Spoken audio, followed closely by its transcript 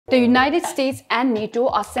The United States and NATO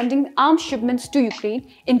are sending arms shipments to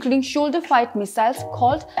Ukraine, including shoulder-fired missiles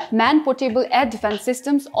called Man-Portable Air Defense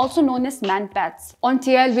Systems, also known as MANPADS. On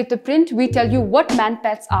TL with ThePrint, we tell you what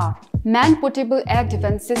MANPADS are. Man-Portable Air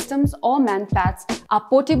Defense Systems, or MANPADS, are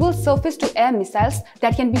portable surface-to-air missiles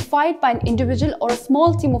that can be fired by an individual or a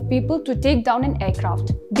small team of people to take down an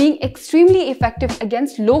aircraft. Being extremely effective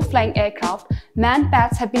against low-flying aircraft,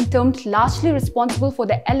 MANPADS have been termed largely responsible for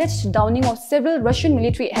the alleged downing of several Russian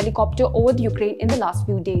military helicopters over the Ukraine in the last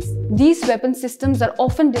few days. These weapon systems are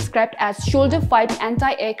often described as shoulder-fired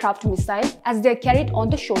anti-aircraft missiles as they are carried on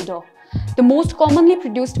the shoulder. The most commonly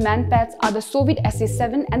produced MANPADS are the Soviet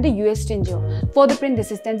SA-7 and the US Stinger. For ThePrint,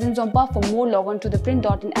 this is Tenzin Zompa. For more, log on to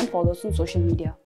theprint.in and follow us on social media.